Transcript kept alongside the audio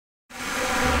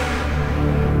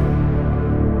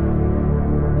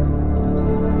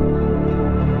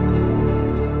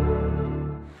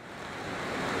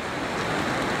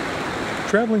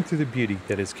Traveling through the beauty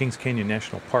that is Kings Canyon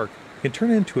National Park can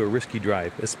turn into a risky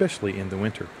drive, especially in the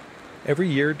winter. Every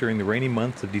year during the rainy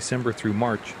months of December through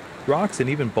March, rocks and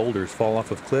even boulders fall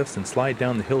off of cliffs and slide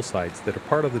down the hillsides that are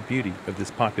part of the beauty of this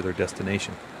popular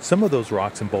destination. Some of those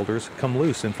rocks and boulders come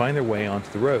loose and find their way onto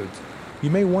the roads. You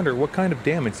may wonder what kind of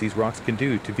damage these rocks can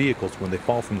do to vehicles when they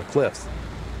fall from the cliffs.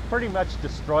 Pretty much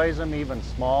destroys them, even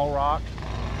small rock.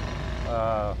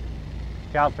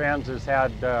 Caltrans has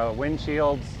had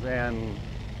windshields and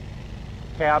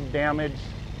cab damage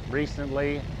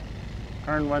recently.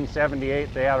 Kern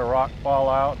 178, they had a rock fall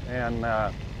out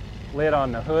and lit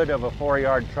on the hood of a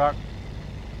 4-yard truck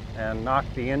and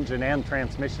knocked the engine and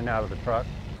transmission out of the truck.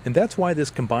 And that's why this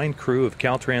combined crew of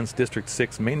Caltrans District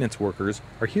 6 maintenance workers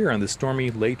are here on this stormy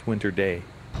late winter day.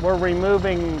 We're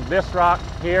removing this rock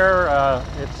here.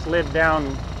 It slid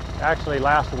down actually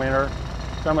last winter.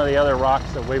 Some of the other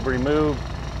rocks that we've removed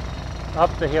up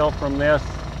the hill from this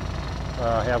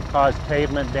have caused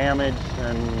pavement damage,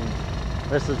 and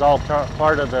this is all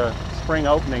part of the spring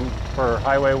opening for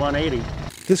Highway 180.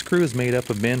 This crew is made up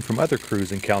of men from other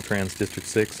crews in Caltrans District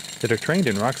 6 that are trained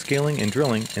in rock scaling and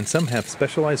drilling, and some have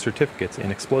specialized certificates in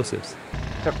explosives.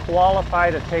 To qualify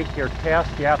to take your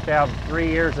test, you have to have 3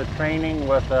 years of training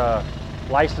with a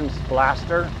licensed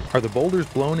blaster. Are the boulders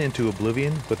blown into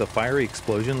oblivion with a fiery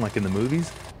explosion like in the movies?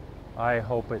 I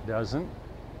hope it doesn't.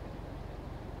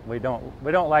 We don't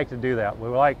like to do that. We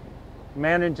like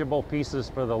manageable pieces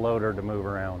for the loader to move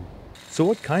around. So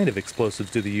what kind of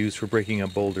explosives do they use for breaking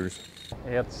up boulders?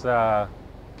 It's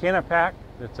Kinepack.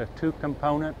 It's a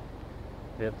 2-component.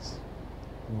 It's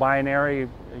binary.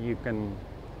 You can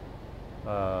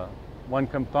one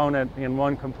component in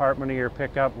one compartment of your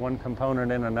pickup, one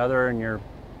component in another, and you're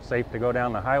safe to go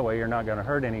down the highway. You're not going to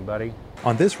hurt anybody.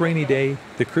 On this rainy day,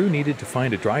 the crew needed to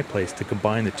find a dry place to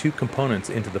combine the 2 components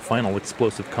into the final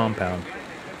explosive compound.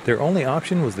 Their only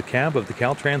option was the cab of the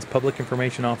Caltrans Public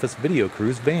Information Office video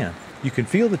crew's van. You can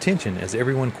feel the tension as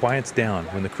everyone quiets down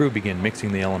when the crew begin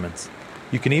mixing the elements.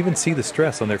 You can even see the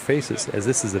stress on their faces, as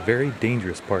this is a very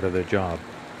dangerous part of their job.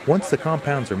 Once the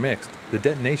compounds are mixed, the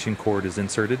detonation cord is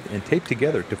inserted and taped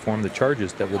together to form the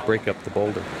charges that will break up the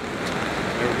boulder.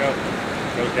 There we go.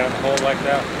 Goes down the hole like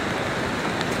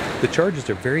that. The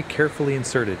charges are very carefully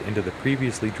inserted into the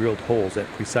previously drilled holes at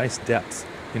precise depths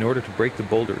in order to break the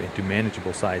boulder into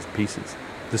manageable sized pieces.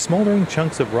 The smoldering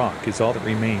chunks of rock is all that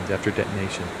remains after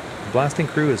detonation. The blasting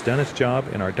crew has done its job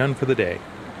and are done for the day.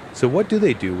 So what do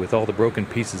they do with all the broken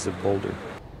pieces of boulder?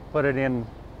 Put it in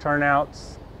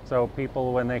turnouts so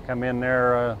people, when they come in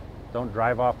there, don't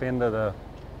drive off into the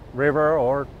river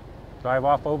or drive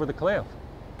off over the cliff.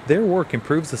 Their work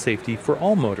improves the safety for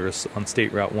all motorists on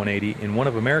State Route 180 in one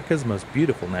of America's most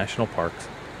beautiful national parks.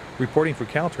 Reporting for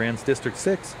Caltrans District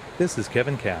 6, this is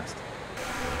Kevin Cast.